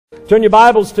Turn your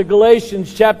Bibles to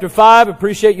Galatians chapter 5.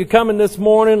 Appreciate you coming this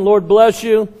morning. Lord bless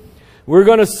you. We're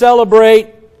going to celebrate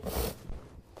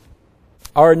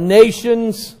our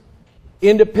nation's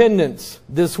independence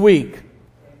this week.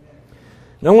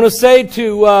 And I want to say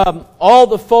to all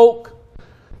the folk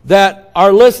that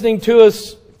are listening to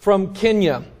us from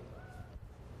Kenya,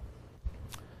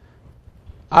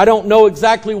 I don't know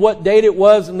exactly what date it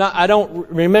was. I don't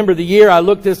remember the year. I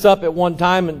looked this up at one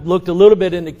time and looked a little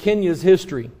bit into Kenya's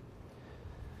history.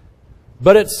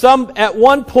 But at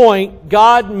one point,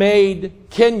 God made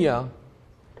Kenya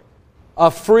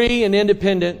a free and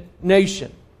independent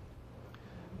nation.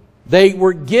 They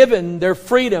were given their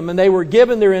freedom and they were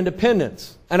given their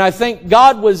independence. And I think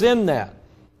God was in that.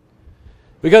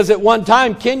 Because at one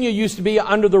time, Kenya used to be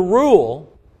under the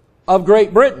rule of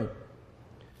Great Britain.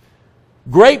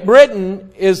 Great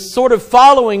Britain is sort of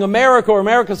following America, or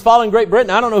America's following Great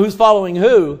Britain. I don't know who's following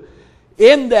who.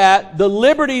 In that the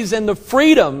liberties and the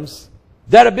freedoms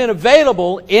that have been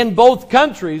available in both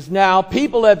countries now,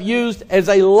 people have used as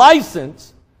a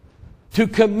license to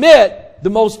commit the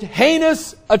most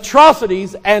heinous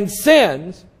atrocities and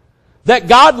sins that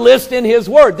God lists in His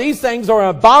Word. These things are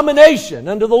an abomination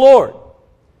unto the Lord.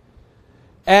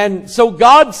 And so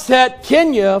God set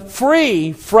Kenya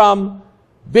free from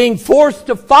being forced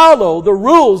to follow the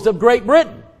rules of Great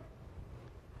Britain.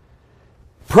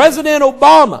 President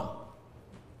Obama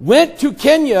went to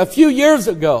Kenya a few years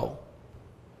ago,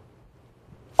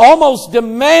 almost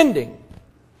demanding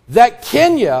that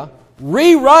Kenya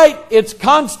rewrite its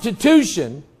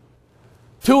constitution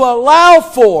to allow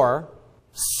for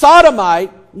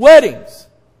sodomite weddings.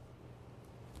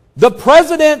 The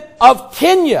president of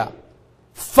Kenya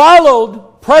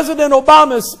followed President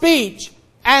Obama's speech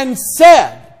and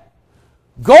said,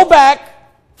 "Go back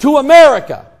to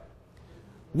America.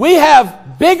 We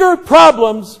have bigger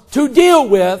problems to deal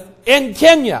with in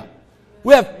Kenya.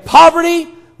 We have poverty,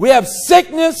 we have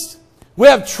sickness, we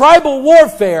have tribal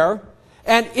warfare,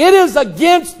 and it is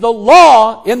against the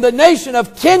law in the nation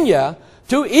of Kenya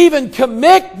to even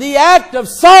commit the act of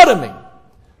sodomy.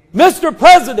 Mr.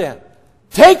 President,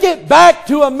 take it back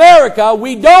to America.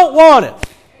 We don't want it."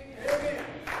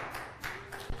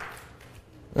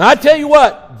 And I tell you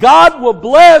what, God will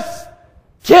bless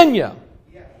Kenya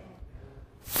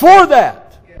for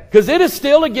that, because it is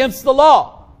still against the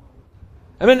law.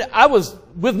 I mean, I was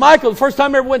with Michael the first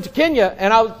time I ever went to Kenya,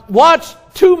 and I watched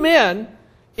two men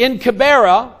in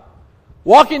Kibera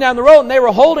walking down the road, and they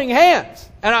were holding hands.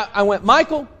 And I went,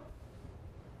 "Michael,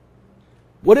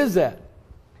 what is that?"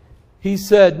 He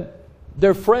said,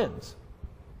 "They're friends."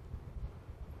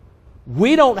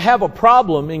 We don't have a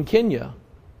problem in Kenya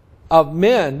of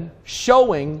men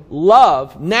showing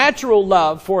love, natural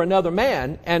love for another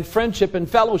man, and friendship and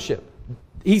fellowship.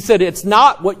 He said, "It's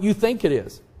not what you think it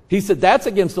is." He said, "That's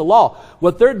against the law.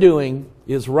 What they're doing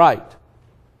is right."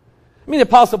 I mean, the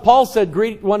Apostle Paul said,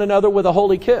 "Greet one another with a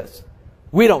holy kiss."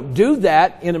 We don't do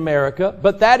that in America,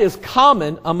 but that is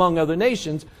common among other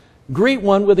nations. Greet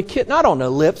one with a kiss, not on the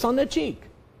lips, on the cheek.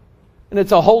 And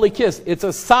it's a holy kiss. It's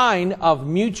a sign of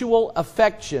mutual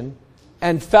affection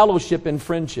and fellowship and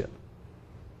friendship.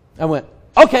 I went,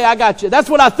 "Okay, I got you. That's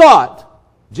what I thought.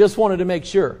 Just wanted to make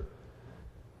sure."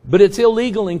 But it's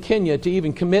illegal in Kenya to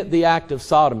even commit the act of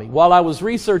sodomy. While I was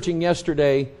researching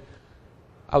yesterday,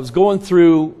 I was going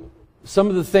through some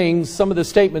of the things, some of the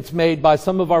statements made by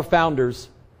some of our founders.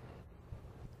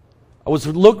 I was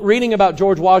reading about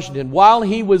George Washington. While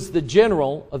he was the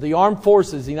general of the armed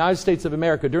forces of the United States of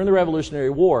America during the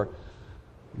Revolutionary War,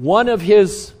 one of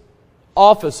his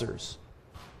officers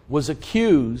was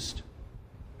accused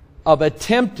of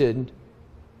attempted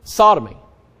sodomy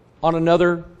on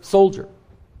another soldier.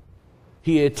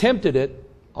 He attempted it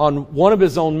on one of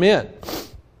his own men.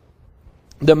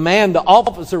 The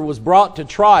officer was brought to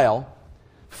trial,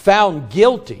 found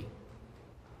guilty,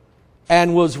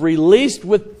 and was released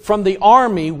from the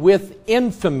army with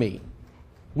infamy,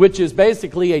 which is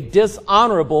basically a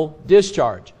dishonorable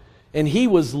discharge. And he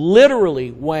was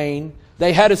literally, Wayne,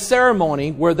 they had a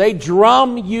ceremony where they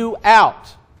drum you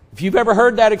out. If you've ever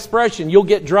heard that expression, you'll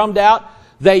get drummed out.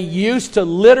 They used to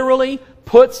literally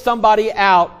put somebody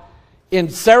out in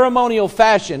ceremonial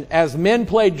fashion. As men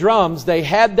played drums, they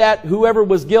had that, whoever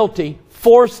was guilty,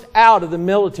 forced out of the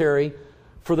military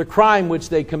for the crime which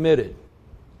they committed.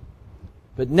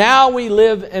 But now we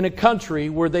live in a country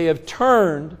where they have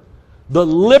turned the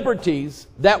liberties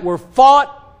that were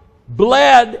fought,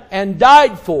 bled, and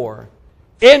died for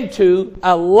into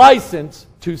a license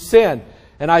to sin.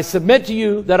 And I submit to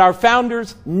you that our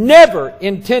founders never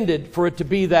intended for it to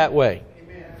be that way.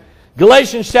 Amen.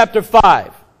 Galatians chapter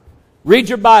 5. Read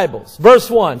your Bibles. Verse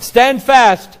 1. Stand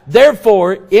fast,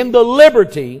 therefore, in the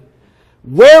liberty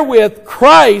wherewith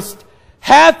Christ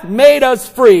hath made us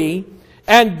free,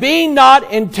 and be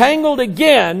not entangled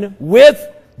again with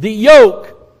the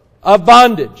yoke of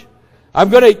bondage. I'm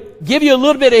going to give you a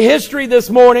little bit of history this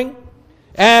morning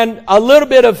and a little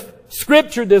bit of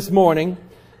scripture this morning.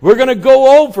 We're going to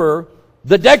go over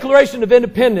the Declaration of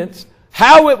Independence,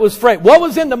 how it was framed, what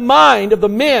was in the mind of the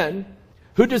men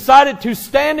who decided to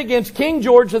stand against King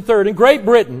George III in Great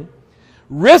Britain,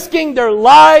 risking their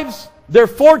lives, their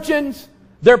fortunes,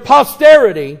 their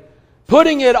posterity,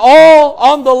 putting it all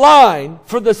on the line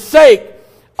for the sake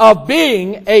of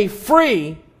being a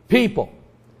free people.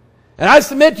 And I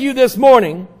submit to you this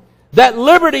morning that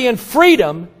liberty and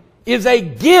freedom is a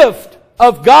gift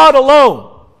of God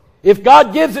alone. If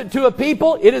God gives it to a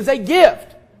people, it is a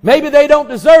gift. Maybe they don't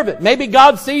deserve it. Maybe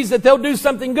God sees that they'll do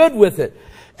something good with it.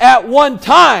 At one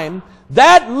time,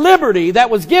 that liberty that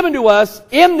was given to us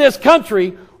in this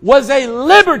country was a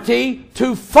liberty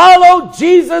to follow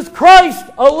Jesus Christ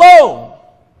alone.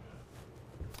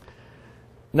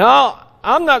 Now,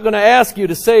 I'm not going to ask you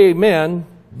to say amen,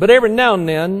 but every now and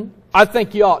then, I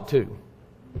think you ought to.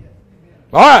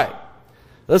 All right.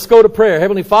 Let's go to prayer.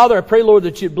 Heavenly Father, I pray, Lord,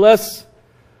 that you bless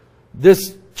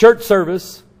this church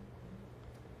service.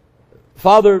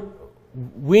 Father,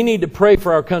 we need to pray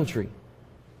for our country.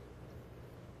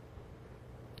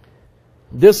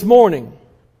 This morning,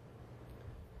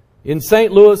 in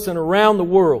St. Louis and around the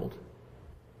world,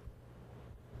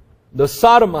 the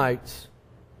sodomites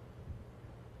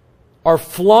are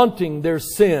flaunting their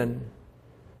sin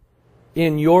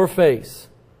in your face.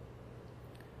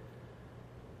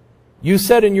 You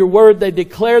said in your word they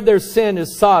declare their sin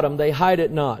is Sodom, they hide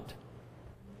it not.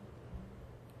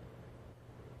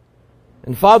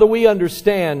 And Father, we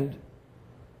understand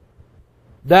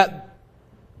that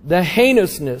the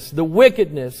heinousness, the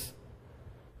wickedness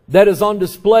that is on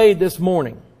display this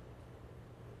morning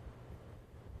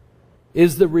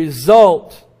is the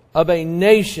result of a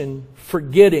nation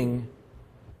forgetting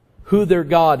who their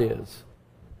God is.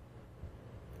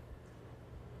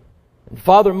 And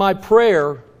Father, my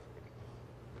prayer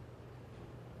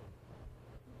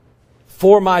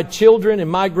for my children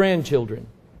and my grandchildren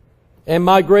and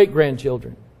my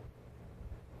great-grandchildren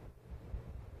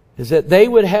is that they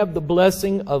would have the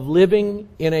blessing of living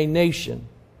in a nation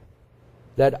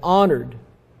that honored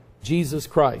Jesus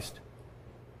Christ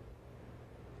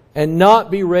and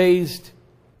not be raised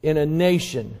in a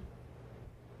nation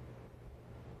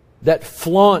that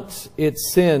flaunts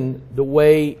its sin the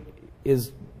way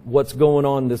is what's going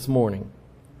on this morning.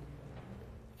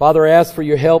 Father, I ask for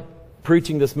your help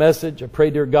preaching this message. I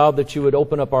pray, dear God, that you would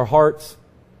open up our hearts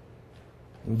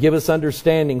and give us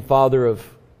understanding, Father, of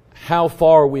how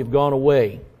far we've gone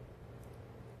away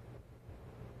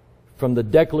from the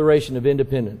Declaration of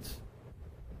Independence.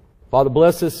 Father,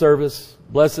 bless this service,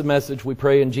 bless the message, we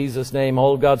pray in Jesus' name.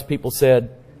 All of God's people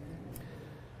said.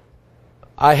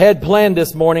 I had planned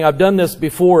this morning, I've done this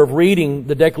before, of reading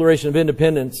the Declaration of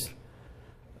Independence.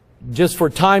 Just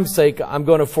for time's sake, I'm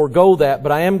going to forego that,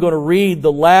 but I am going to read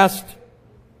the last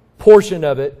portion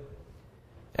of it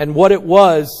and what it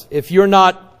was. If you're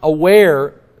not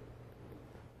aware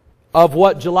of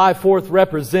what July 4th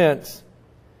represents,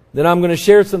 then I'm going to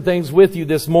share some things with you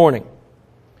this morning.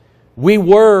 We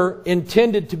were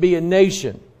intended to be a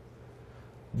nation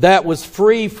that was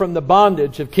free from the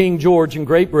bondage of King George in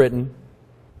Great Britain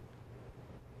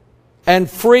and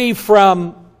free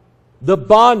from the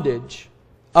bondage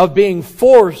of being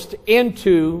forced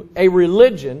into a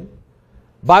religion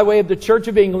by way of the Church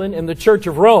of England and the Church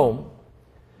of Rome,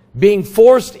 being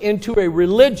forced into a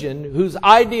religion whose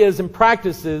ideas and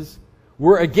practices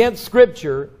were against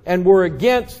Scripture and were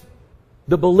against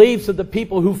the beliefs of the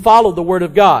people who followed the Word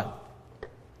of God.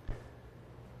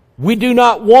 We do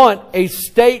not want a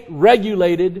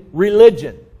state-regulated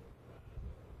religion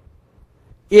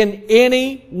in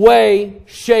any way,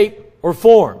 shape, or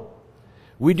form.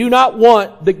 We do not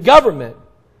want the government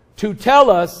to tell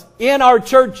us in our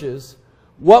churches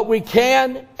what we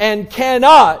can and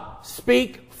cannot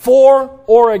speak for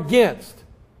or against.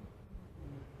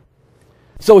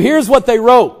 So here's what they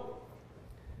wrote.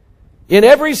 In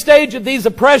every stage of these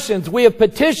oppressions, we have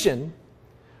petitioned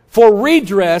for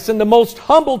redress in the most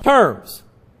humble terms.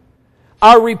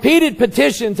 Our repeated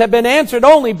petitions have been answered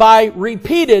only by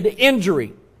repeated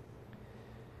injury.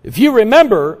 If you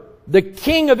remember, the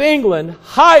King of England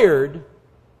hired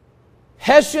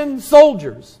Hessian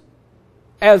soldiers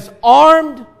as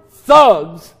armed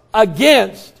thugs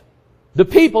against the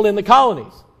people in the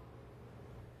colonies.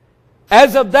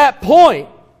 As of that point,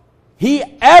 he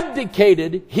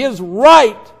abdicated his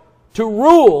right to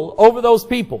rule over those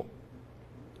people.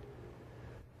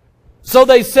 So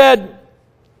they said,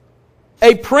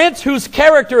 a prince whose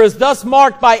character is thus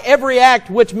marked by every act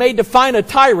which may define a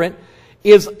tyrant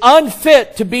is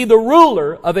unfit to be the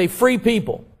ruler of a free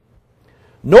people.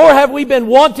 Nor have we been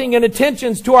wanting in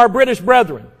attentions to our British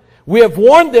brethren. We have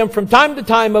warned them from time to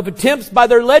time of attempts by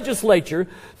their legislature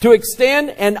to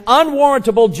extend an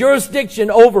unwarrantable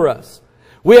jurisdiction over us.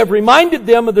 We have reminded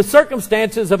them of the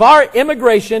circumstances of our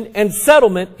immigration and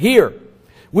settlement here.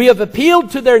 We have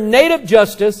appealed to their native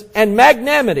justice and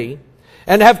magnanimity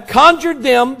and have conjured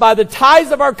them by the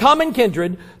ties of our common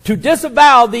kindred to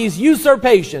disavow these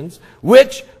usurpations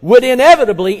which would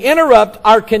inevitably interrupt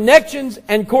our connections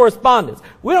and correspondence.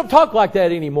 We don't talk like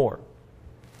that anymore.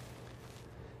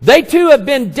 They too have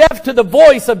been deaf to the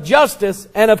voice of justice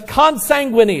and of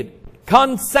consanguinity.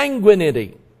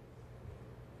 Consanguinity.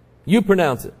 You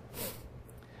pronounce it.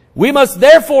 We must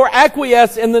therefore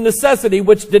acquiesce in the necessity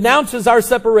which denounces our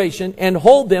separation and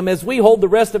hold them as we hold the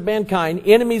rest of mankind,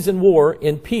 enemies in war,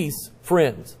 in peace,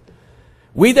 friends.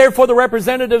 We therefore, the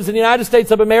representatives of the United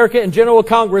States of America and General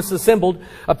Congress assembled,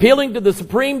 appealing to the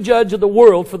Supreme Judge of the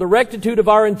world for the rectitude of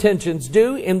our intentions,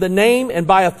 do, in the name and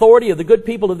by authority of the good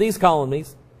people of these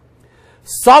colonies,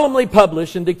 solemnly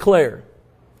publish and declare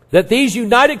that these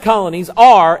united colonies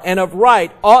are and of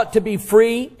right ought to be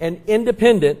free and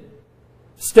independent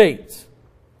states.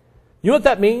 You know what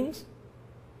that means?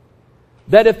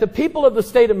 That if the people of the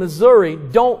state of Missouri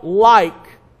don't like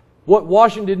what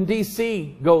Washington,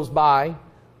 D.C. goes by,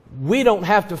 we don't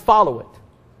have to follow it.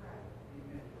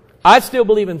 I still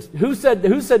believe in, who said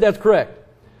that's correct?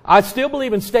 I still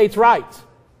believe in states' rights.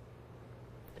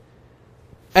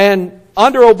 And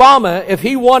under Obama, if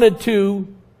he wanted to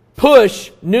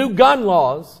push new gun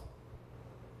laws,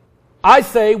 I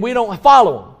say we don't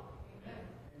follow them.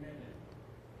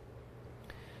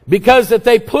 Because if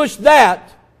they push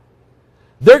that,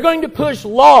 they're going to push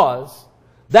laws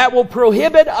that will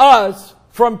prohibit us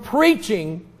from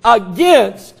preaching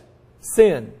against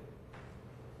sin.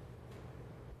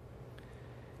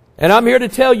 And I'm here to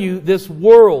tell you this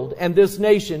world and this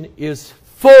nation is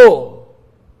full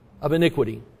of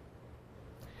iniquity.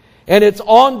 And it's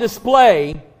on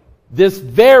display this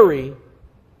very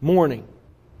morning.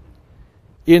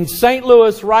 In St.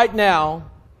 Louis right now,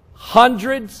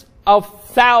 hundreds of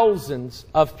thousands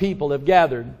of people have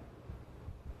gathered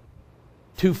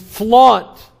to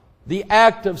flaunt the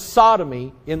act of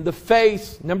sodomy in the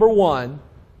face, number one,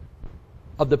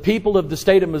 of the people of the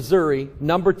state of Missouri,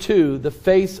 number two, the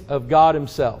face of God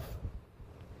Himself.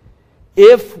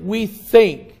 If we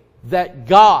think that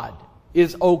God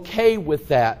is okay with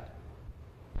that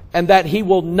and that He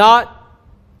will not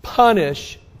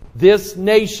punish this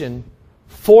nation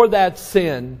for that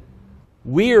sin,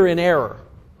 we are in error.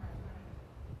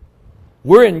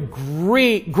 We're in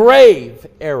grave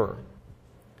error.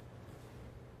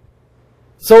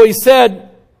 So he said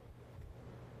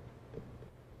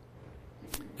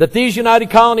that these united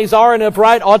colonies are and of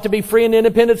right ought to be free and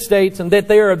independent states, and that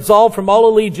they are absolved from all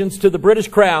allegiance to the British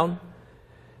Crown,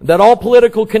 and that all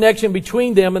political connection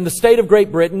between them and the state of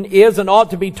Great Britain is and ought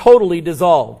to be totally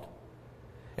dissolved,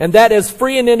 and that as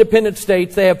free and independent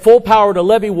states they have full power to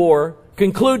levy war,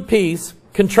 conclude peace,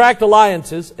 contract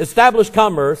alliances, establish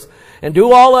commerce, and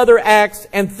do all other acts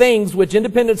and things which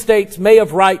independent states may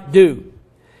of right do.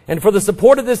 And for the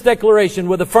support of this declaration,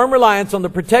 with a firm reliance on the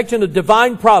protection of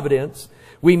divine providence,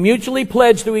 we mutually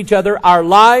pledge to each other our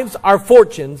lives, our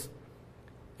fortunes,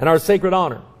 and our sacred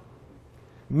honor.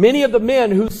 Many of the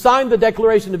men who signed the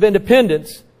Declaration of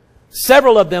Independence,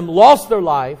 several of them lost their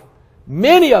life.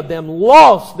 Many of them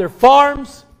lost their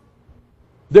farms,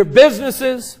 their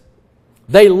businesses.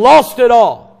 They lost it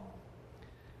all.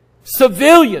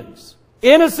 Civilians,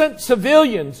 innocent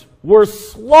civilians, were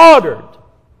slaughtered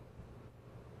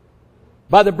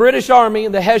by the British Army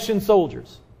and the Hessian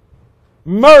soldiers.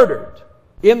 Murdered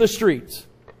in the streets.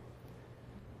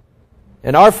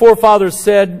 And our forefathers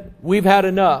said, we've had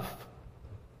enough.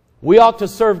 We ought to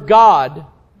serve God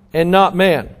and not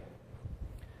man.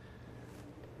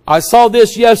 I saw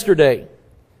this yesterday.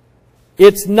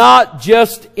 It's not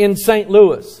just in St.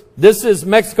 Louis. This is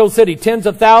Mexico City. Tens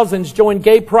of thousands join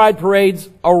gay pride parades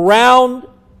around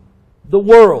the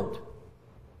world.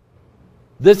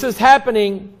 This is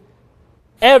happening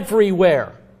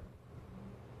everywhere.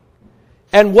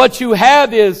 And what you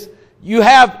have is, you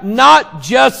have not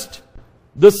just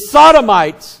the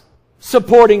sodomites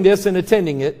supporting this and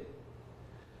attending it.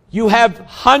 You have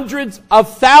hundreds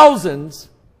of thousands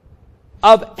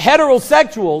of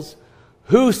heterosexuals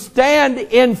who stand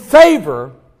in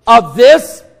favor of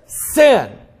this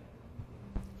sin.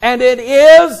 And it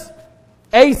is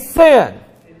a sin.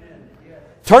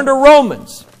 Turn to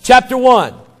Romans chapter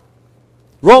 1.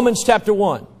 Romans chapter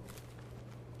 1.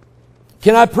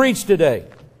 Can I preach today?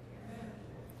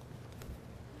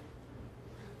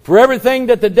 For everything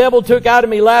that the devil took out of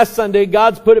me last Sunday,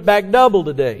 God's put it back double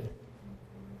today.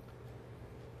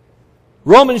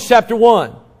 Romans chapter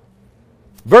 1,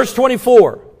 verse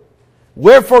 24.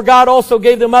 Wherefore God also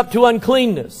gave them up to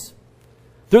uncleanness,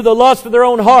 through the lust of their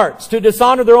own hearts, to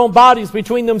dishonor their own bodies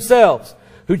between themselves,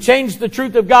 who changed the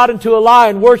truth of God into a lie,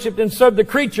 and worshipped and served the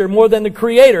creature more than the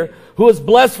Creator, who is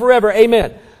blessed forever.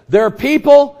 Amen. There are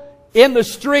people in the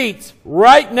streets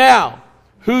right now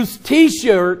whose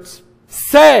t-shirts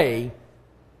say,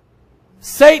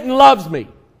 Satan loves me.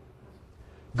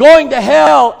 Going to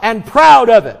hell and proud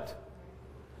of it.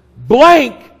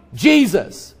 Blank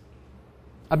Jesus.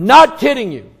 I'm not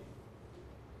kidding you.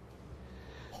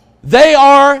 They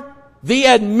are the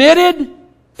admitted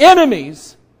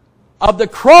enemies of the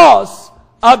cross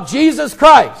of Jesus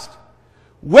Christ,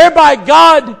 whereby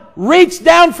God reached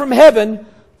down from heaven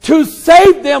to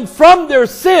save them from their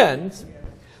sins.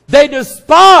 They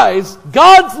despise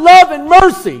God's love and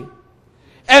mercy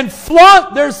and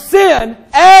flaunt their sin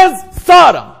as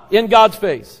Sodom in God's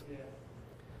face.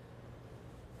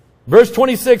 Verse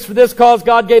 26, for this cause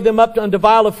God gave them up to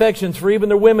undefiled affections, for even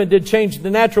their women did change the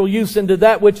natural use into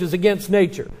that which is against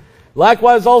nature.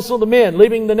 Likewise also the men,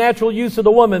 leaving the natural use of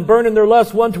the woman, burning their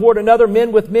lust one toward another,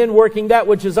 men with men working that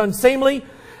which is unseemly,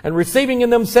 and receiving in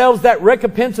themselves that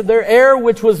recompense of their error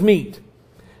which was meet.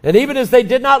 And even as they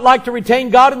did not like to retain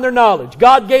God in their knowledge,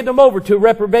 God gave them over to a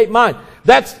reprobate mind.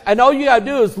 And all you gotta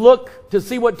do is look to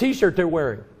see what t-shirt they're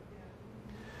wearing.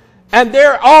 And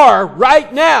there are,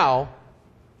 right now,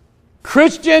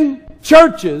 Christian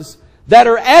churches that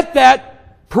are at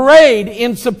that parade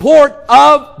in support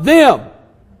of them.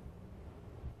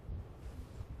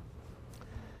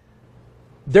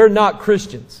 They're not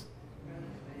Christians.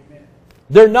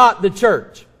 They're not the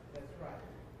church.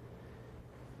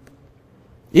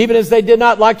 Even as they did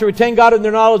not like to retain God in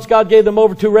their knowledge, God gave them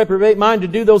over to a reprobate mind to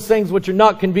do those things which are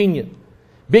not convenient,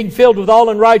 being filled with all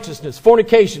unrighteousness,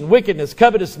 fornication, wickedness,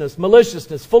 covetousness,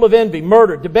 maliciousness, full of envy,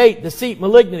 murder, debate, deceit,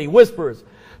 malignity, whisperers,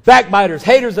 backbiters,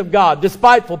 haters of God,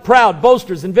 despiteful, proud,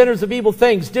 boasters, inventors of evil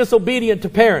things, disobedient to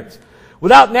parents,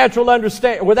 without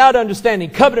understanding,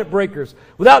 covenant breakers,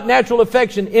 without natural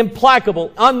affection,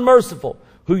 implacable, unmerciful,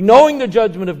 who knowing the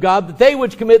judgment of God, that they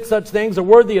which commit such things are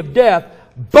worthy of death,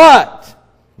 but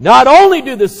not only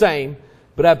do the same,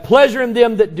 but have pleasure in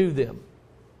them that do them.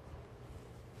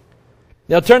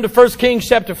 Now turn to 1 Kings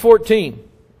chapter 14.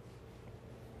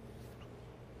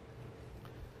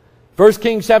 1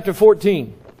 Kings chapter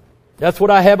 14. That's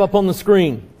what I have up on the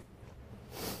screen.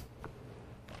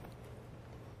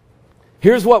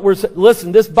 Here's what we're saying.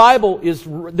 Listen, this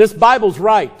Bible's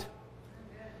right.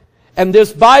 And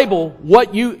this Bible,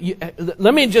 let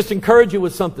me just encourage you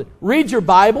with something. Read your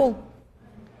Bible.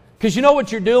 Because you know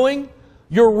what you're doing?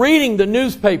 You're reading the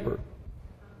newspaper.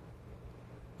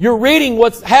 You're reading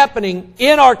what's happening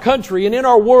in our country and in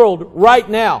our world right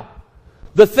now.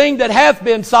 The thing that hath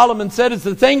been, Solomon said, is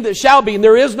the thing that shall be, and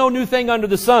there is no new thing under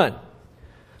the sun.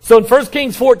 So in 1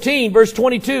 Kings 14, verse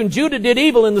 22, and Judah did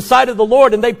evil in the sight of the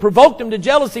Lord, and they provoked him to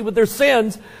jealousy with their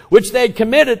sins, which they had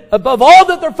committed above all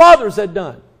that their fathers had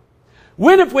done.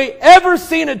 When have we ever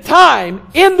seen a time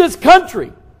in this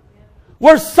country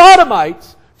where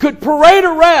Sodomites could parade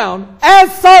around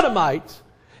as Sodomites,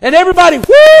 and everybody, whoo,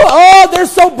 oh, they're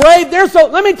so brave,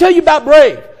 let me tell you about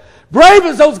brave. Brave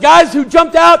is those guys who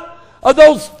jumped out of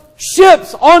those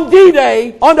ships on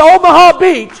D-Day onto Omaha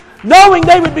Beach, knowing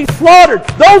they would be slaughtered.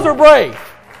 Those are brave.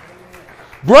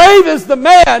 Brave is the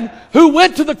man who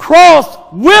went to the cross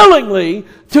willingly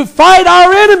to fight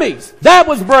our enemies. That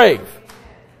was brave.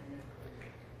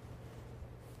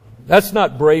 That's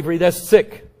not bravery, that's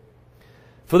sick.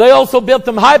 For they also built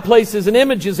them high places and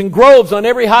images and groves on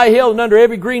every high hill and under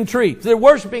every green tree. They're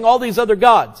worshiping all these other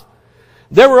gods.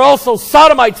 There were also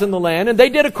Sodomites in the land, and they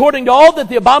did according to all that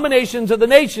the abominations of the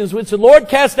nations which the Lord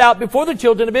cast out before the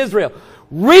children of Israel.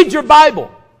 Read your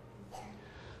Bible.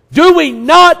 Do we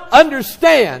not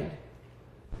understand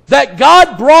that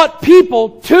God brought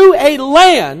people to a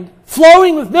land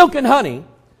flowing with milk and honey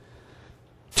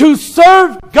to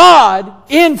serve God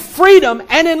in freedom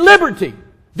and in liberty?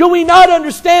 Do we not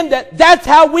understand that that's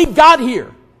how we got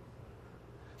here?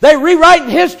 They rewrite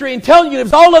history and tell you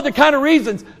there's all other kind of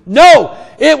reasons. No,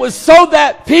 it was so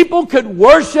that people could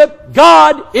worship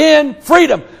God in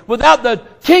freedom without the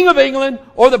King of England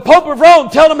or the Pope of Rome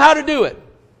telling them how to do it.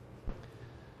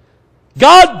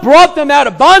 God brought them out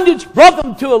of bondage, brought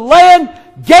them to a land,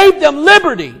 gave them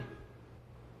liberty.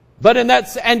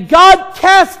 And God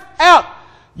cast out.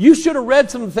 You should have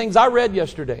read some of the things I read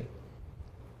yesterday.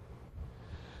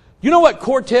 You know what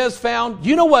Cortez found?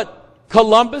 You know what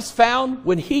Columbus found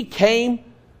when he came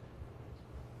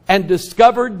and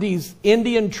discovered these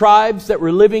Indian tribes that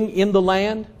were living in the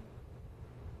land?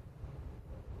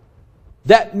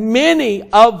 That many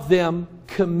of them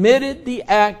committed the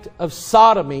act of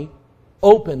sodomy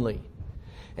openly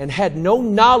and had no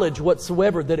knowledge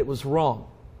whatsoever that it was wrong.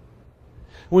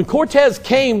 When Cortez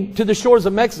came to the shores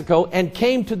of Mexico and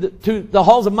came to the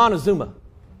halls of Montezuma,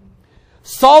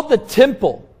 saw the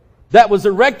temple that was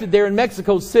erected there in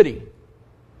Mexico City,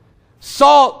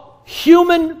 saw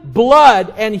human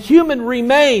blood and human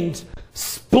remains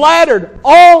splattered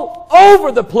all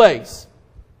over the place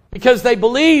because they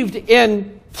believed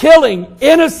in killing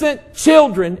innocent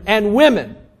children and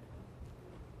women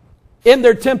in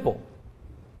their temple.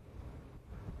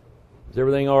 Is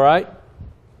everything all right?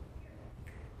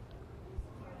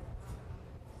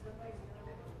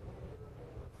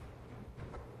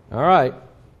 All right.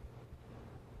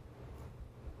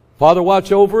 Father,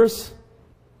 watch over us.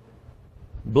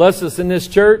 Bless us in this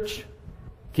church.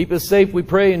 Keep us safe, we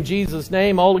pray in Jesus'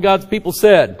 name. All of God's people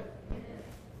said.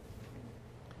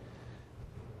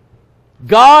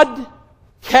 God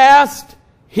cast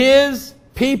His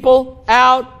people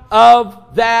out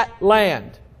of that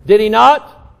land. Did He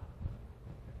not?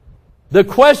 The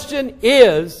question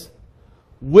is,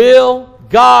 will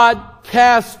God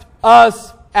cast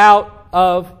us out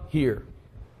of here?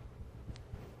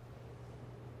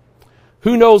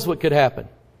 Who knows what could happen?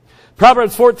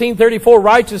 Proverbs 14:34,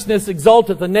 righteousness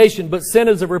exalteth a nation, but sin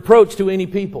is a reproach to any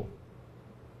people.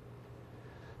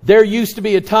 There used to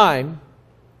be a time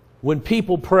when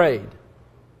people prayed.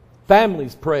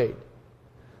 Families prayed.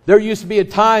 There used to be a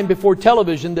time before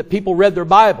television that people read their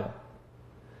Bible.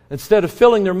 Instead of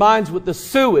filling their minds with the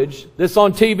sewage that's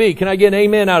on TV. Can I get an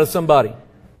amen out of somebody?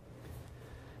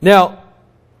 Now,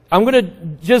 I'm going to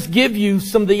just give you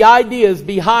some of the ideas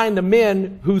behind the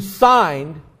men who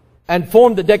signed and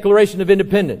formed the Declaration of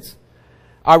Independence.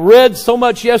 I read so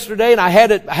much yesterday, and I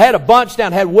had a bunch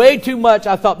down, had way too much.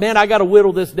 I thought, man, I got to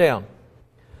whittle this down.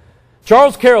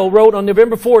 Charles Carroll wrote on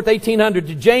November 4th, 1800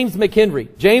 to James McHenry.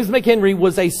 James McHenry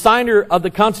was a signer of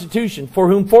the Constitution for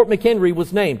whom Fort McHenry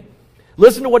was named.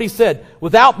 Listen to what he said.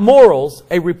 Without morals,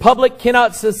 a republic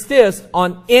cannot subsist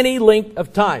on any length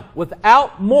of time.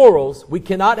 Without morals, we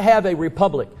cannot have a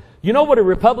republic. You know what a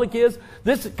republic is?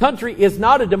 This country is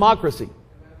not a democracy.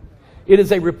 It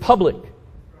is a republic.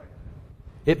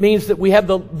 It means that we have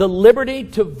the liberty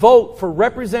to vote for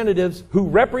representatives who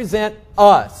represent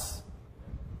us.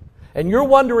 And you're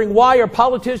wondering why our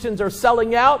politicians are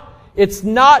selling out? It's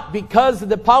not because of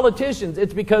the politicians.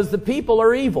 It's because the people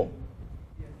are evil.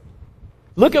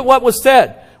 Look at what was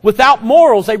said. Without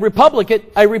morals, a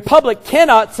republic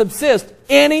cannot subsist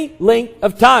any length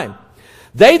of time.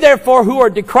 They therefore who are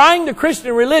decrying the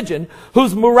Christian religion,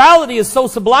 whose morality is so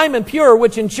sublime and pure,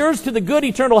 which ensures to the good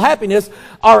eternal happiness,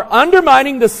 are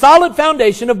undermining the solid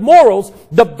foundation of morals,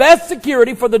 the best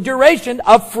security for the duration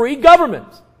of free government.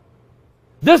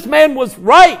 This man was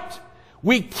right.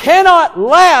 We cannot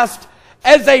last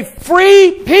as a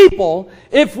free people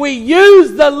if we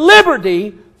use the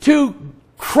liberty to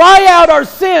cry out our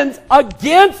sins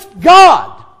against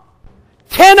God.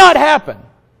 Cannot happen.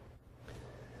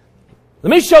 Let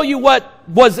me show you what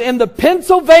was in the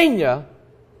Pennsylvania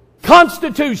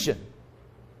Constitution.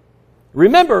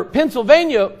 Remember,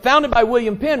 Pennsylvania, founded by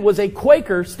William Penn, was a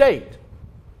Quaker state.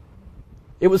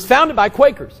 It was founded by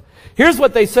Quakers. Here's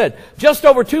what they said. Just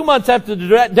over 2 months after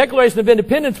the Declaration of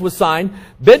Independence was signed,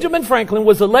 Benjamin Franklin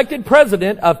was elected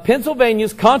president of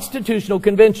Pennsylvania's Constitutional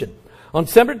Convention. On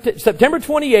September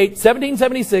 28,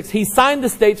 1776, he signed the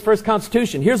state's first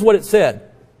constitution. Here's what it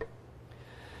said.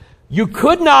 You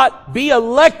could not be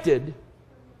elected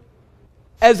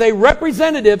as a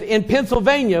representative in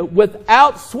Pennsylvania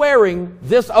without swearing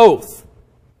this oath.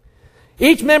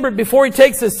 Each member, before he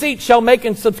takes his seat, shall make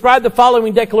and subscribe the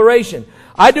following declaration.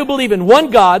 I do believe in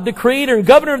one God, the creator and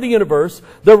governor of the universe,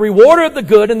 the rewarder of the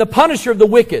good and the punisher of the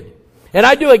wicked. And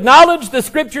I do acknowledge the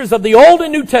scriptures of the Old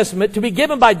and New Testament to be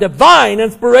given by divine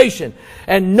inspiration.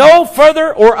 And no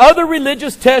further or other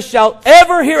religious test shall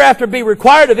ever hereafter be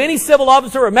required of any civil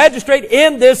officer or magistrate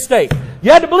in this state.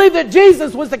 You had to believe that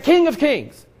Jesus was the King of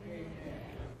Kings.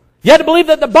 You had to believe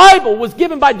that the Bible was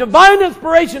given by divine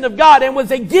inspiration of God and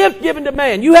was a gift given to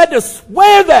man. You had to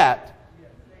swear that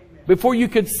before you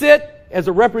could sit as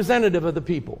a representative of the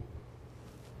people.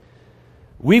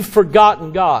 We've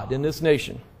forgotten God in this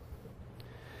nation.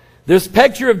 This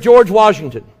picture of George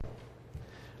Washington.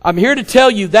 I'm here to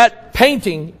tell you that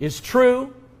painting is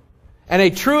true and a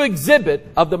true exhibit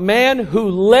of the man who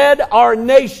led our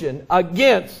nation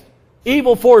against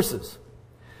evil forces.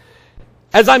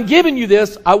 As I'm giving you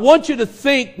this, I want you to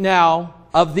think now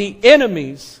of the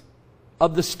enemies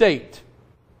of the state.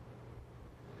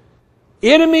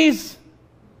 Enemies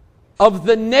of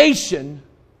the nation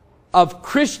of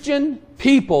Christian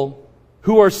people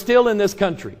who are still in this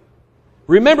country.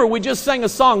 Remember, we just sang a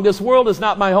song, "This world is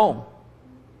not my home."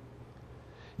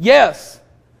 Yes,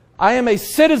 I am a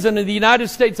citizen of the United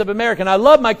States of America, and I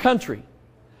love my country.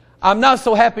 I'm not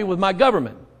so happy with my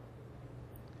government.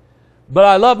 But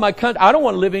I love my country. I don't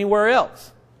want to live anywhere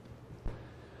else.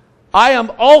 I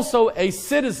am also a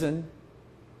citizen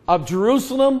of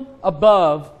Jerusalem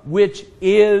above, which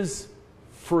is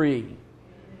free.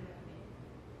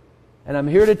 And I'm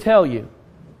here to tell you,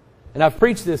 and I've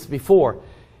preached this before,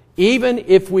 even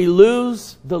if we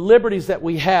lose the liberties that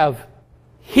we have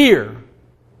here,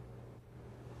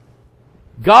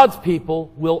 God's people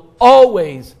will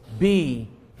always be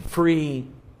free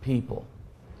people.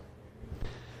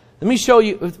 Let me show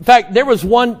you. In fact, there was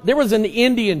an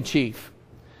Indian chief.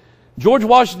 George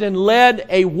Washington led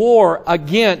a war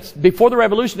against, before the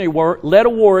Revolutionary War, led a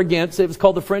war against, it was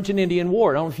called the French and Indian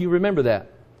War. I don't know if you remember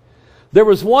that. There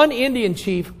was one Indian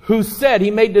chief who said, he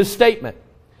made this statement,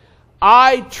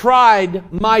 "I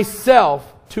tried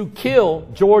myself to kill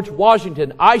George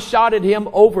Washington. I shot at him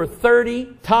over 30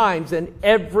 times and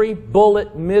every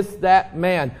bullet missed that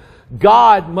man.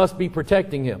 God must be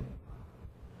protecting him."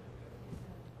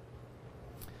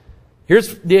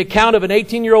 Here's the account of an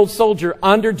 18-year-old soldier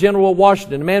under General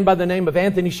Washington, a man by the name of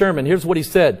Anthony Sherman. Here's what he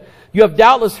said. "You have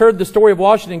doubtless heard the story of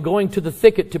Washington going to the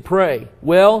thicket to pray.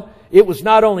 Well, it was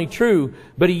not only true,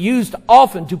 but he used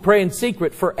often to pray in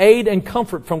secret for aid and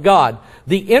comfort from God,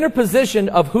 the interposition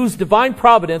of whose divine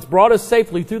providence brought us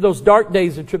safely through those dark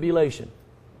days of tribulation."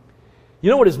 You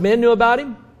know what his men knew about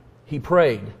him? He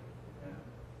prayed.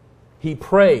 He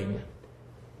prayed.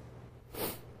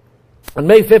 On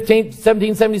May 15,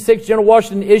 1776, General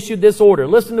Washington issued this order.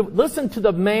 Listen to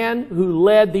the man who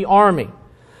led the army.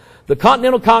 "The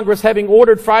Continental Congress, having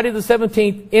ordered Friday the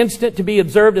 17th instant to be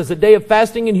observed as a day of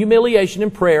fasting and humiliation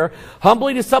and prayer,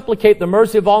 humbly to supplicate the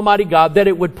mercy of Almighty God, that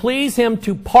it would please Him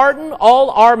to pardon all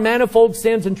our manifold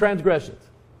sins and transgressions."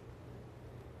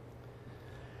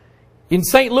 In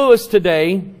St. Louis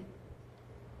today,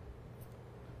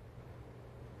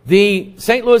 the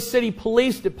St. Louis City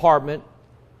Police Department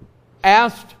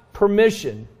asked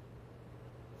permission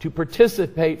to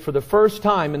participate for the first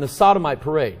time in the Sodomite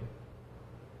parade.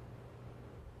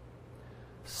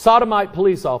 Sodomite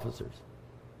police officers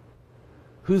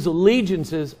whose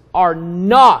allegiances are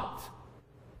not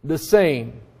the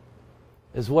same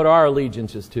as what our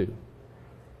allegiance is to.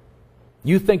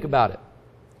 You think about it.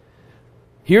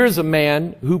 Here's a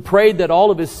man who prayed that all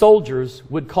of his soldiers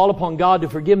would call upon God to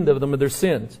forgive them of their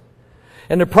sins,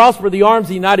 and to prosper the arms of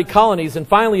the United Colonies, and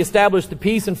finally establish the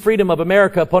peace and freedom of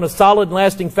America upon a solid and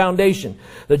lasting foundation.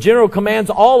 The General commands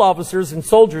all officers and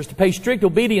soldiers to pay strict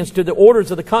obedience to the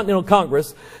orders of the Continental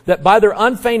Congress, that by their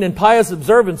unfeigned and pious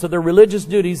observance of their religious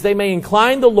duties, they may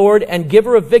incline the Lord and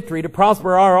Giver of victory to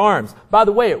prosper our arms. By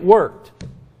the way, it worked.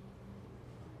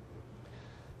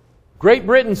 Great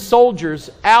Britain's soldiers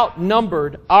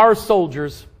outnumbered our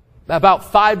soldiers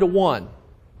about 5-1.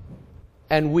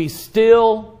 And we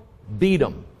still beat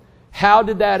them. How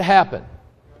did that happen?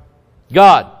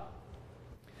 God.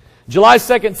 July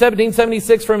 2nd,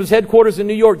 1776, from his headquarters in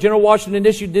New York, General Washington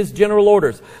issued his general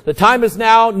orders. "The time is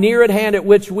now near at hand at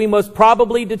which we must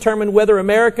probably determine whether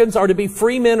Americans are to be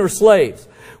free men or slaves,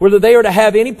 whether they are to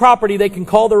have any property they can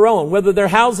call their own, whether their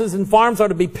houses and farms are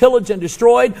to be pillaged and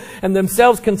destroyed and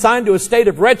themselves consigned to a state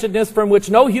of wretchedness from which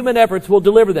no human efforts will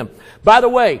deliver them." By the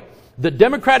way, the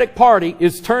Democratic Party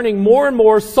is turning more and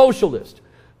more socialist.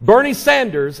 Bernie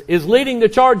Sanders is leading the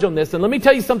charge on this. And let me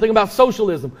tell you something about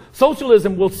socialism.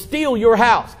 Socialism will steal your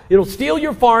house. It'll steal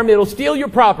your farm. It'll steal your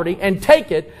property and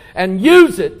take it and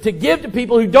use it to give to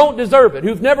people who don't deserve it,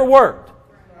 who've never worked.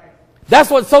 That's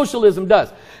what socialism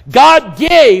does. God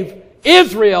gave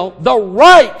Israel the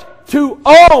right to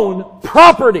own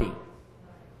property.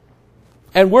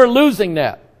 And we're losing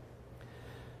that.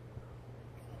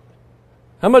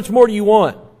 How much more do you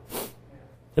want?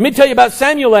 Let me tell you about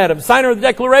Samuel Adams, signer of the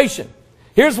Declaration.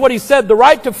 Here's what he said: the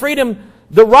right to freedom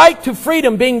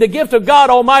being the gift of God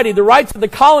Almighty, the rights of the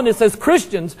colonists as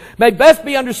Christians may best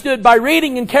be understood by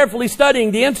reading and carefully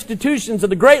studying the institutions of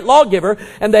the great lawgiver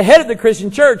and the head of the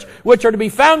Christian church, which are to be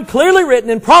found clearly written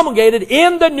and promulgated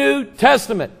in the New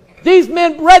Testament. These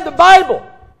men read the Bible,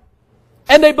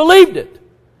 and they believed it.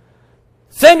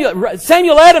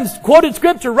 Samuel Adams quoted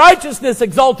scripture, "Righteousness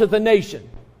exalteth a nation."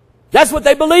 That's what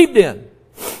they believed in.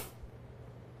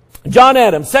 John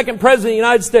Adams, second President of the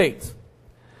United States,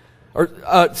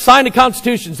 signed a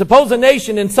constitution. Suppose a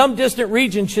nation in some distant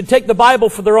region should take the Bible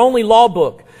for their only law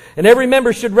book, and every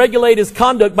member should regulate his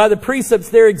conduct by the precepts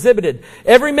there exhibited.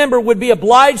 Every member would be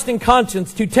obliged in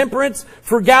conscience to temperance,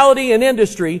 frugality, and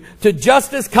industry, to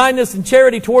justice, kindness, and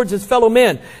charity towards his fellow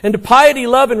men, and to piety,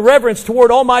 love, and reverence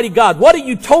toward Almighty God. What a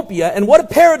utopia and what a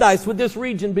paradise would this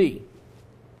region be!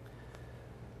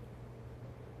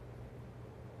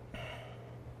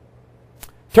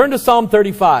 Turn to Psalm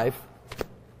 35.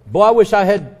 Boy, I wish I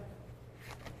had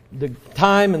the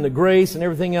time and the grace and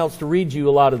everything else to read you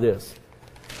a lot of this.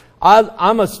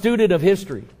 I'm a student of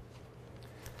history.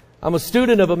 I'm a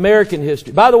student of American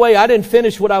history. By the way, I didn't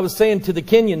finish what I was saying to the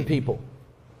Kenyan people.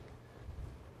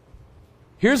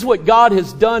 Here's what God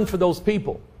has done for those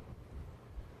people.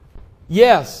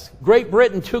 Yes, Great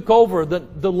Britain took over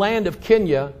the land of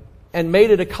Kenya and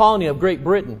made it a colony of Great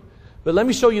Britain. But let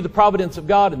me show you the providence of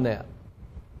God in that.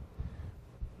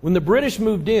 When the British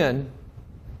moved in,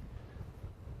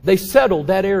 they settled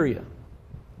that area.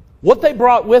 What they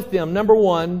brought with them, number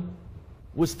one,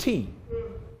 was tea.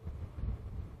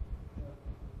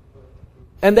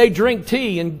 And they drink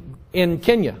tea in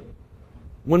Kenya.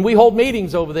 When we hold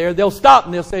meetings over there, they'll stop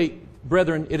and they'll say,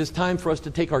 "Brethren, it is time for us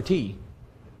to take our tea."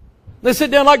 They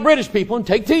sit down like British people and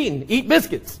take tea and eat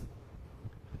biscuits.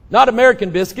 Not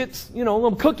American biscuits, you know,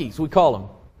 little cookies we call them.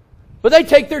 But they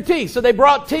take their tea, so they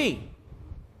brought tea.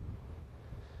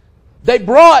 They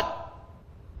brought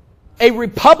a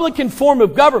republican form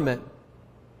of government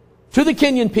to the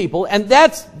Kenyan people, and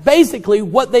that's basically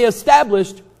what they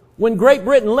established when Great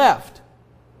Britain left.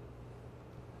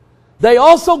 They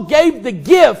also gave the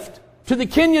gift to the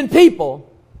Kenyan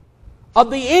people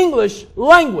of the English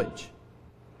language.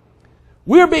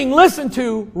 We're being listened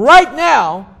to right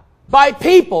now by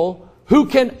people who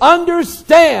can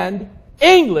understand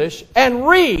English and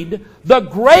read the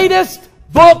greatest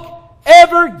book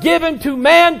ever given to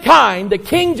mankind, the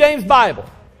King James Bible.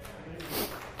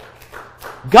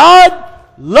 God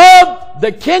loved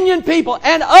the Kenyan people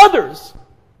and others.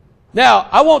 Now,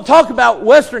 I won't talk about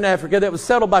Western Africa that was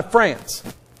settled by France.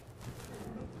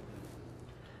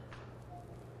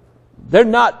 They're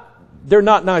not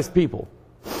nice people.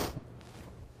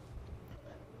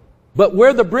 But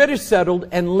where the British settled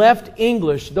and left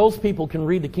English, those people can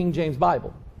read the King James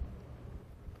Bible.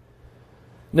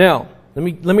 Now, let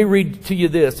me read to you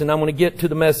this, and I'm going to get to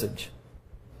the message.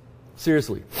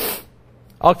 Seriously.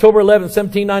 October 11,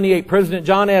 1798, President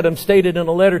John Adams stated in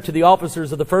a letter to the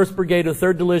officers of the 1st Brigade of the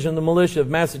 3rd Division of the Militia of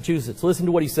Massachusetts. Listen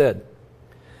to what he said.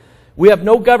 "We have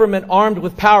no government armed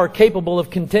with power capable of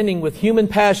contending with human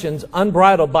passions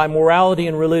unbridled by morality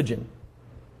and religion."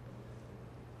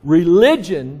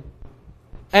 Religion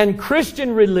and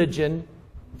Christian religion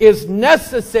is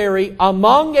necessary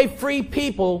among a free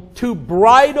people to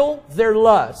bridle their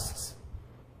lusts.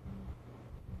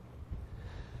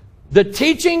 The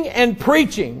teaching and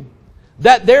preaching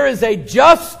that there is a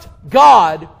just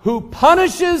God who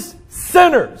punishes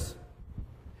sinners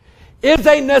is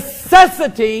a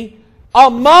necessity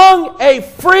among a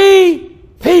free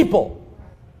people.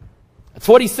 That's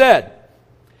what he said.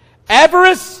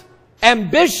 Avarice,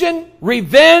 ambition,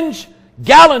 revenge,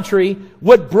 gallantry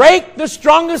would break the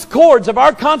strongest cords of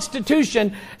our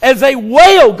Constitution as a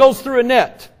whale goes through a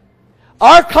net.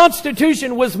 Our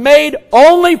Constitution was made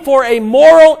only for a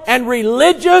moral and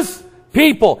religious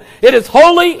people. It is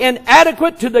wholly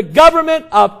inadequate to the government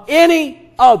of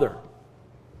any other.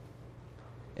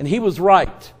 And he was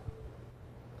right.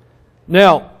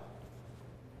 Now,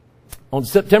 on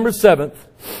September 7th,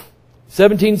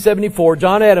 1774,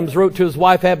 John Adams wrote to his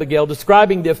wife Abigail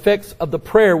describing the effects of the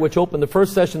prayer which opened the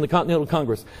first session of the Continental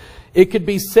Congress. It could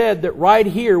be said that right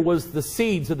here was the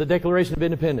seeds of the Declaration of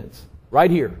Independence.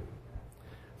 Right here.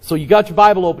 So you got your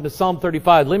Bible open to Psalm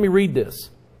 35. Let me read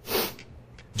this.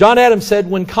 John Adams said,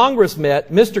 when Congress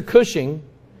met, Mr. Cushing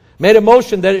made a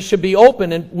motion that it should be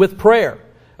opened with prayer.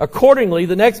 Accordingly,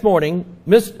 the next morning,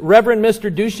 Reverend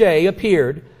Mr. Duché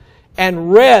appeared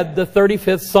and read the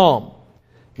 35th Psalm.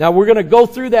 Now, we're going to go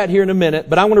through that here in a minute,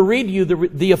 but I'm going to read you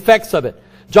the effects of it.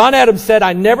 John Adams said,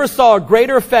 "I never saw a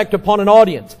greater effect upon an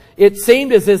audience. It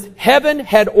seemed as if heaven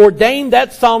had ordained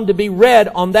that psalm to be read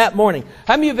on that morning."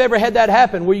 How many of you have ever had that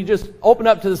happen, where you just open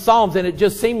up to the Psalms and it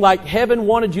just seemed like heaven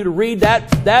wanted you to read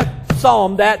that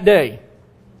psalm that day?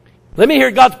 Let me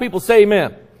hear God's people say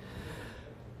amen.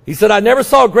 He said, "I never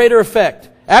saw a greater effect."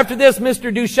 After this,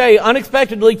 Mr. Duché,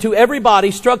 unexpectedly to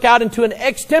everybody, struck out into an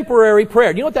extemporary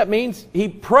prayer. Do you know what that means? He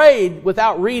prayed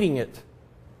without reading it.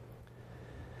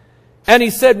 And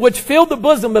he said, "which filled the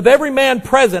bosom of every man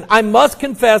present. I must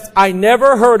confess, I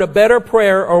never heard a better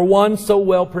prayer or one so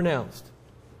well pronounced."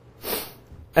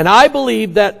 And I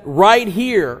believe that right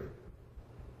here,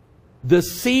 the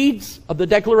seeds of the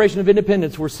Declaration of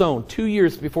Independence were sown 2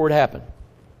 years before it happened.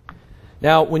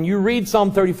 Now, when you read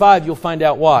Psalm 35, you'll find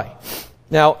out why.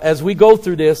 Now, as we go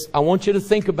through this, I want you to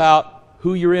think about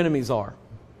who your enemies are.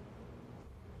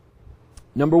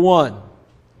 Number one,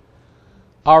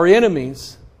 our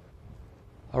enemies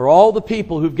are all the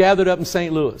people who've gathered up in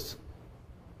St. Louis.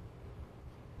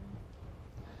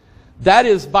 That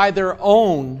is by their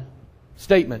own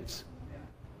statements.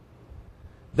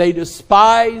 They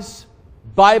despise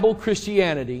Bible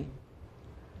Christianity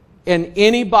and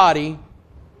anybody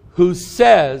who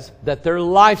says that their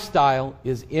lifestyle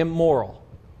is immoral.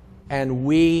 And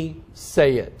we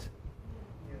say it.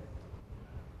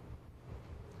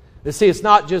 You see, it's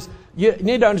not just, you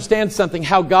need to understand something,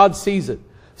 how God sees it.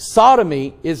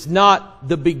 Sodomy is not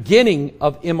the beginning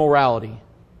of immorality.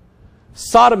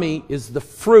 Sodomy is the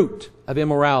fruit of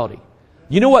immorality.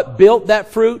 You know what built that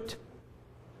fruit?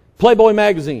 Playboy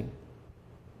magazine.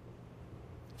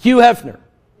 Hugh Hefner.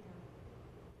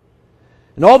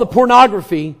 And all the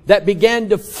pornography that began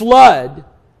to flood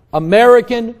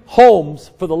American homes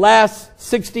for the last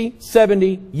 60,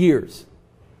 70 years.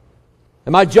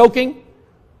 Am I joking?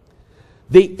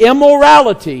 The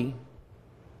immorality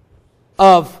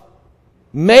of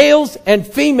males and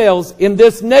females in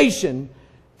this nation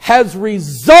has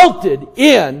resulted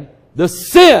in the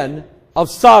sin of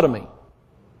sodomy.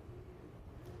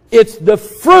 It's the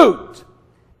fruit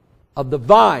of the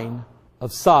vine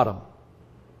of Sodom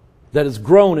that has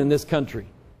grown in this country.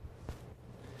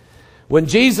 When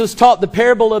Jesus taught the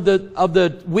parable of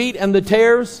the wheat and the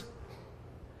tares,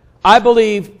 I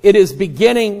believe it is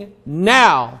beginning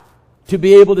now to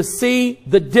be able to see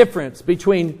the difference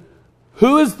between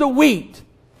who is the wheat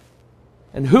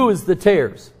and who is the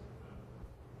tares.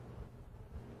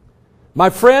 My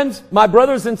friends, my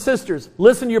brothers and sisters,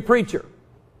 listen to your preacher.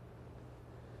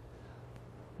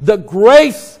 The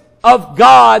grace of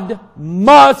God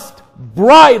must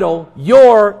bridle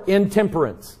your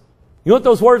intemperance. You know what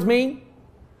those words mean?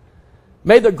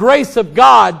 May the grace of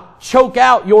God choke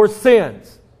out your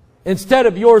sins instead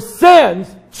of your sins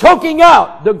choking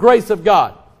out the grace of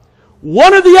God.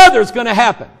 One or the other is going to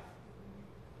happen.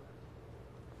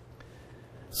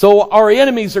 So our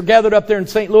enemies are gathered up there in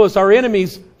St. Louis. Our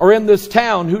enemies are in this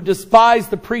town who despise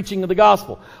the preaching of the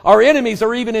gospel. Our enemies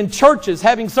are even in churches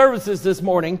having services this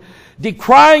morning,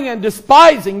 decrying and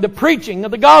despising the preaching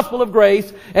of the gospel of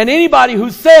grace. And anybody who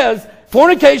says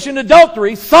fornication,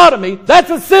 adultery, sodomy, that's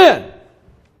a sin.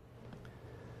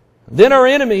 Then our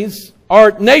enemies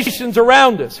are nations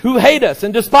around us who hate us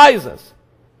and despise us.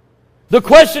 The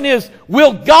question is,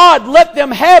 will God let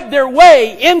them have their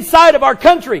way inside of our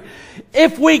country?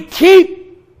 If we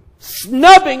keep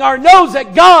snubbing our nose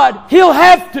at God, He'll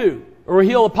have to, or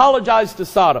He'll apologize to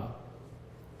Sodom.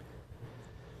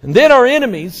 And then our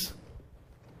enemies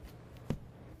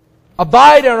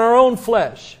abide in our own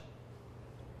flesh.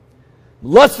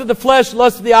 Lust of the flesh,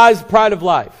 lust of the eyes, pride of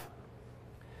life.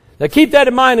 Now keep that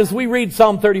in mind as we read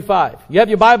Psalm 35. You have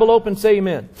your Bible open, say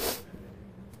amen.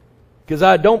 Because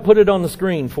I don't put it on the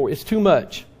screen for you. It's too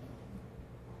much.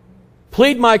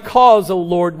 Plead my cause, O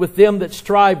Lord, with them that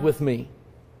strive with me.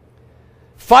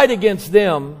 Fight against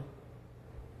them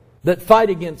that fight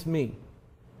against me.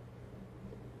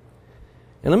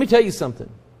 And let me tell you something.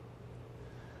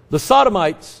 The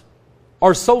Sodomites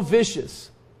are so vicious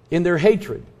in their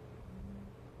hatred.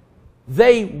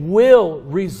 They will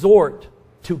resort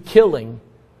to killing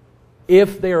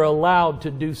if they are allowed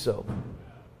to do so.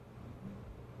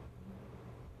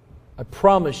 I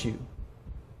promise you,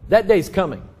 that day's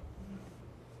coming.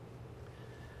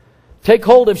 Take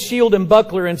hold of shield and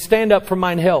buckler and stand up for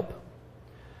mine help.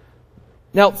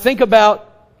 Now think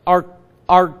about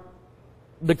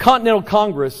the Continental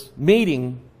Congress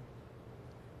meeting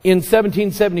in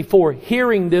 1774,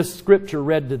 hearing this scripture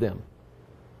read to them.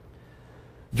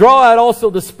 Draw out also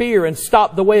the spear and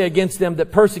stop the way against them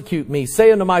that persecute me.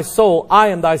 Say unto my soul, I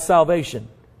am thy salvation.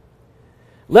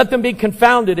 Let them be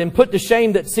confounded and put to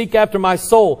shame that seek after my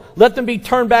soul. Let them be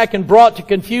turned back and brought to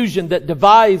confusion that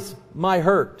devise my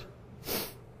hurt.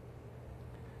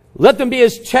 Let them be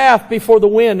as chaff before the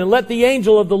wind, and let the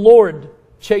angel of the Lord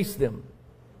chase them.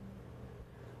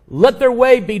 Let their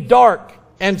way be dark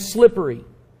and slippery,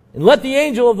 and let the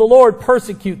angel of the Lord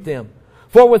persecute them.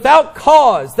 For without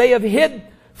cause they have hid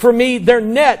for me their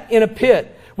net in a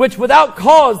pit, which without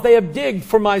cause they have digged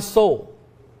for my soul.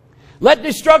 Let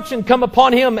destruction come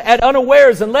upon him at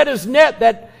unawares, and let his net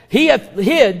that he hath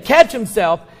hid catch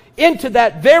himself. Into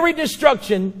that very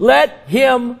destruction let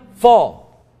him fall.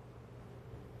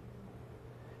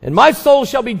 And my soul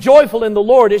shall be joyful in the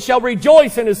Lord. It shall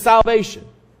rejoice in His salvation.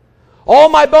 All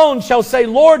my bones shall say,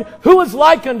 Lord, who is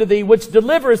like unto thee, which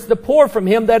delivereth the poor from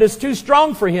him that is too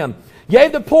strong for him? Yea,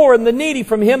 the poor and the needy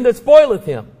from him that spoileth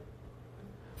him.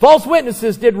 False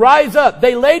witnesses did rise up.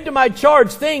 They laid to my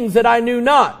charge things that I knew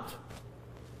not.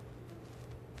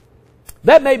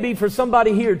 That may be for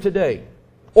somebody here today,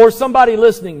 or somebody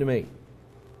listening to me.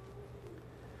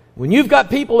 When you've got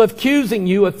people accusing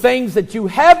you of things that you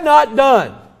have not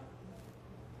done.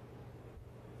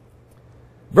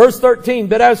 Verse 13,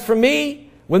 but as for me,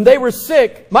 when they were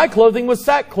sick, my clothing was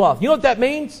sackcloth. You know what that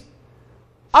means?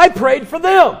 I prayed for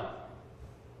them.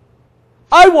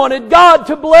 I wanted God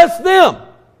to bless them.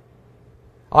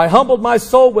 I humbled my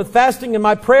soul with fasting, and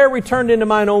my prayer returned into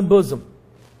mine own bosom.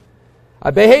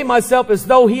 I behaved myself as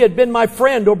though he had been my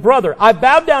friend or brother. I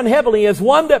bowed down heavily as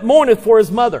one that mourneth for his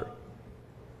mother.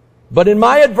 But in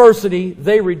my adversity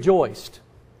they rejoiced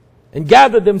and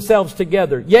gathered themselves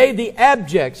together. Yea, the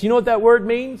abjects. You know what that word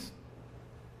means?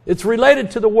 It's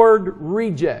related to the word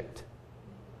reject.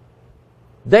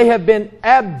 They have been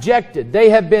abjected. They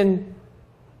have been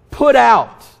put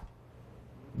out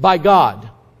by God.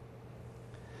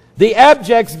 The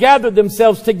abjects gathered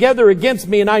themselves together against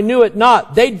me, and I knew it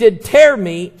not. They did tear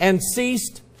me and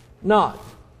ceased not.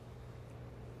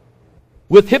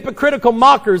 With hypocritical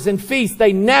mockers and feasts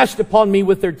they gnashed upon me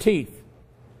with their teeth.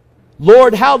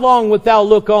 Lord, how long wilt thou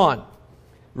look on?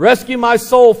 Rescue my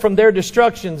soul from their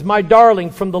destructions, my darling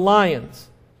from the lions.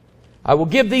 I will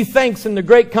give thee thanks in the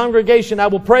great congregation. I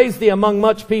will praise thee among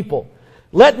much people.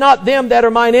 Let not them that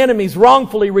are mine enemies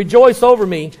wrongfully rejoice over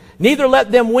me, neither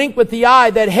let them wink with the eye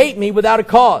that hate me without a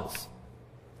cause.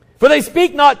 For they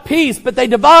speak not peace, but they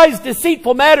devise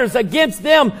deceitful matters against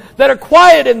them that are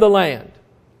quiet in the land.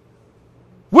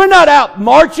 We're not out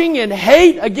marching in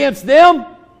hate against them.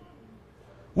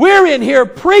 We're in here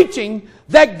preaching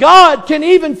that God can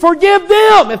even forgive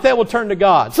them if they will turn to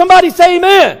God. Somebody say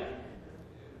amen.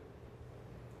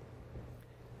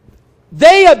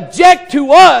 They object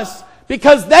to us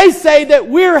because they say that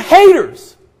we're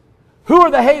haters. Who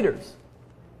are the haters?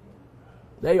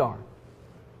 They are.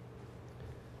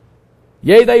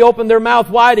 Yea, they opened their mouth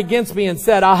wide against me and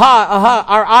said, Aha, aha,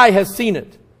 our eye has seen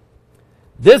it.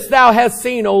 This thou hast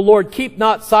seen, O Lord, keep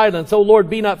not silence. O Lord,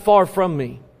 be not far from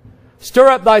me. Stir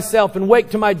up thyself and wake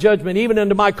to my judgment, even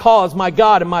unto my cause, my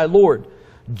God and my Lord.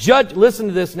 Judge, listen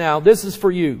to this now. This is for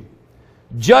you.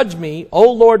 Judge me,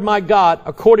 O Lord my God,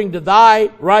 according to thy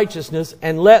righteousness,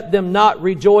 and let them not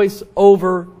rejoice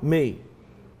over me.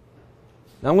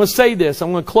 Now I'm going to say this.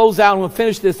 I'm going to close out. I'm going to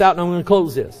finish this out, and I'm going to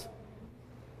close this.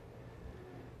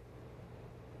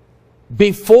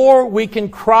 Before we can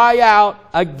cry out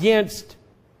against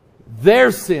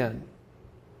their sin,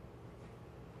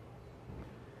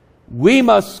 we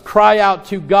must cry out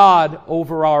to God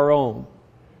over our own.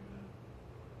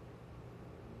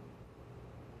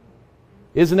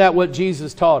 Isn't that what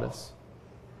Jesus taught us?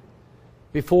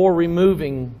 Before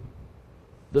removing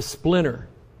the splinter,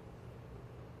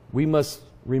 we must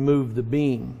remove the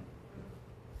beam.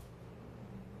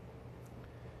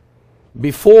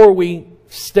 Before we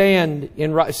stand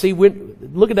in right... See,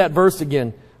 look at that verse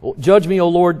again. Judge me, O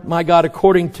Lord, my God,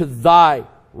 according to thy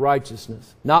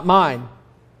righteousness. Not mine,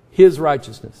 his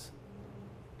righteousness.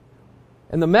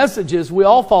 And the message is we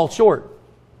all fall short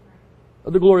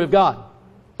of the glory of God.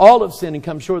 All have sinned and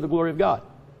come short of the glory of God.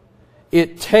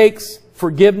 It takes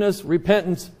forgiveness,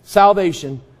 repentance,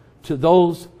 salvation to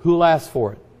those who will ask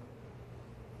for it.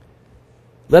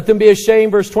 Let them be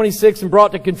ashamed, verse 26, and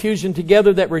brought to confusion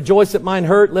together that rejoice at mine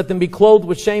hurt. Let them be clothed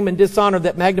with shame and dishonor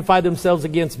that magnify themselves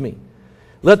against me.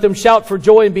 Let them shout for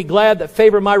joy and be glad that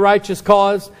favor my righteous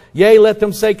cause. Yea, let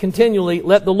them say continually,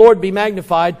 let the Lord be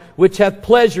magnified, which hath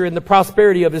pleasure in the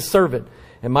prosperity of his servant.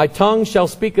 And my tongue shall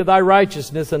speak of thy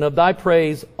righteousness and of thy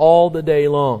praise all the day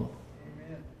long.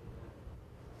 Amen.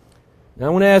 Now I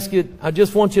want to ask you, I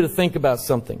just want you to think about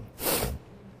something.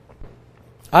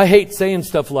 I hate saying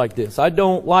stuff like this. I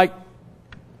don't like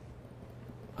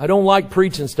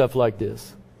preaching stuff like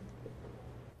this.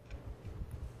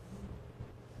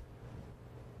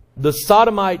 The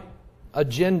sodomite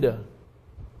agenda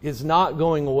is not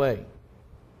going away.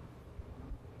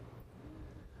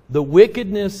 The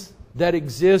wickedness that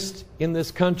exists in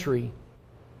this country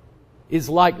is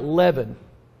like leaven.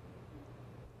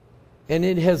 And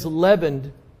it has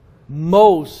leavened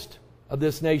most of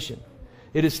this nation.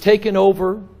 It has taken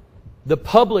over the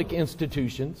public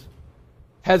institutions.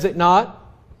 Has it not?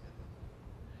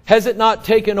 Has it not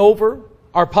taken over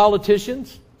our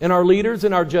politicians and our leaders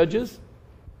and our judges?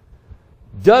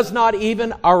 Does not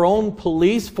even our own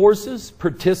police forces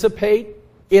participate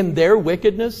in their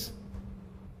wickedness?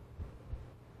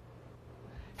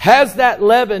 Has that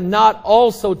leaven not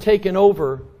also taken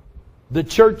over the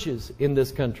churches in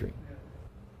this country.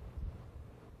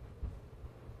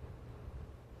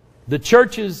 The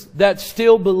churches that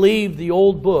still believe the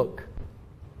old book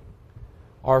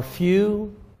are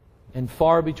few and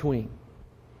far between.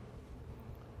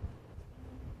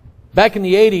 Back in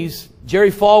the 80s,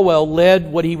 Jerry Falwell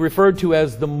led what he referred to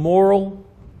as the moral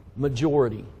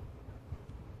majority.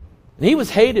 And he was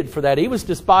hated for that. He was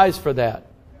despised for that.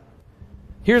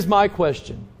 Here's my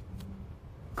question.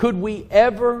 Could we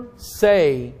ever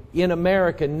say in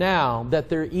America now that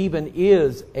there even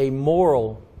is a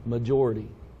moral majority?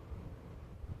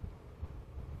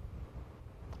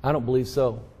 I don't believe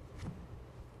so.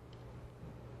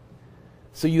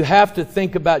 So you have to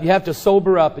think about, you have to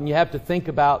sober up and you have to think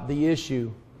about the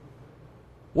issue.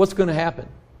 What's going to happen?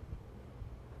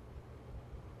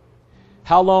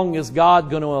 How long is God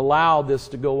going to allow this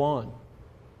to go on?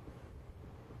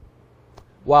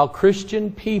 While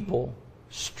Christian people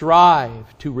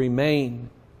strive to remain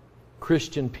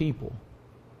Christian people,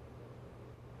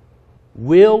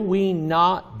 will we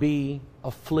not be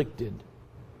afflicted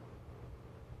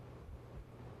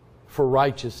for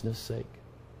righteousness' sake?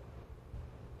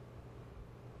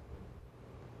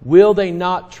 Will they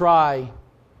not try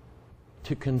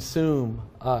to consume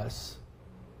us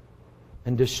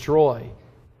and destroy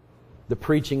the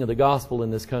preaching of the gospel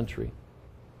in this country?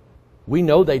 We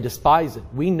know they despise it.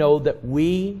 We know that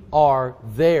we are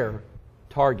their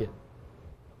target.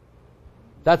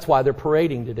 That's why they're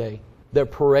parading today. They're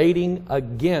parading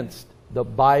against the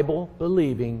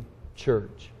Bible-believing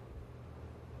church.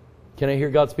 Can I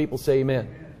hear God's people say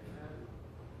amen?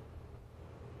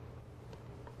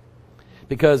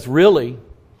 Because really,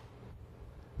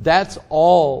 that's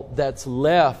all that's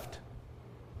left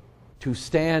to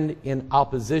stand in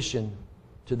opposition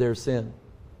to their sin.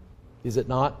 Is it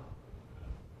not?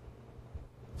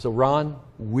 So Ron,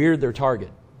 we're their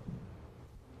target.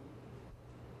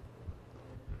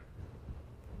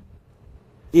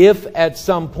 If at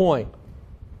some point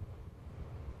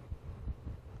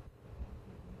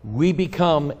we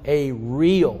become a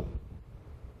real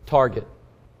target,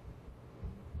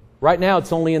 right now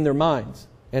it's only in their minds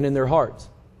and in their hearts.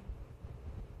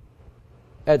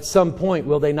 At some point,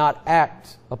 will they not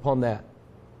act upon that?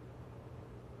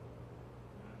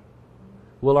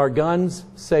 Will our guns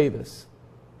save us?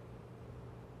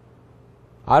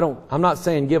 I'm not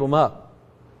saying give them up.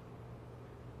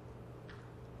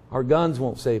 Our guns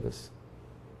won't save us.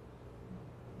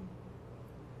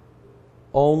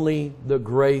 Only the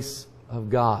grace of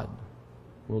God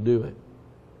will do it.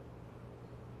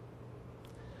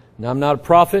 Now, I'm not a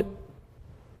prophet.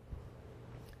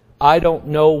 I don't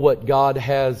know what God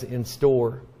has in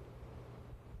store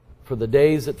for the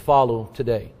days that follow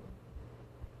today.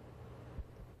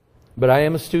 But I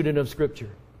am a student of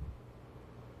Scripture.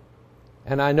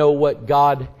 And I know what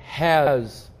God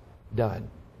has done.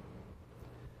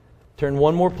 Turn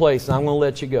one more place and I'm going to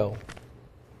let you go.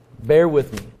 Bear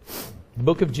with me. The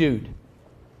book of Jude.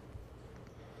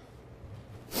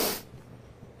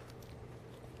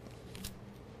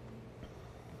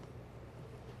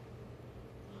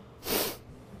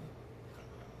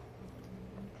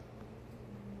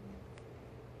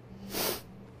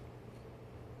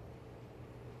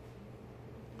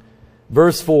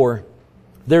 Verse 4.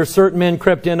 There are certain men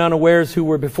crept in unawares who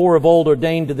were before of old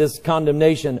ordained to this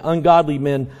condemnation, ungodly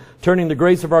men, turning the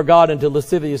grace of our God into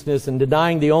lasciviousness and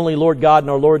denying the only Lord God and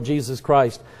our Lord Jesus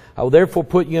Christ. I will therefore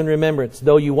put you in remembrance,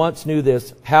 though you once knew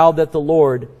this, how that the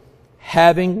Lord,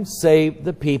 having saved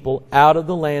the people out of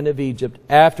the land of Egypt,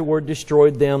 afterward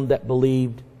destroyed them that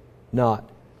believed not.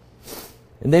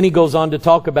 And then he goes on to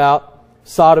talk about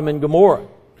Sodom and Gomorrah,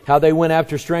 how they went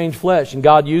after strange flesh, and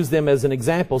God used them as an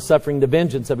example, suffering the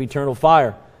vengeance of eternal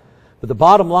fire. But the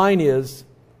bottom line is,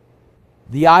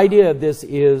 the idea of this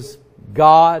is,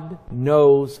 God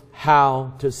knows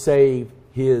how to save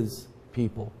His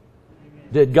people.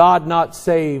 Did God not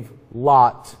save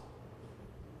Lot?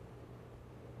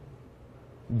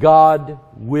 God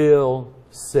will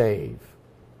save.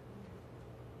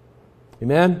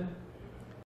 Amen?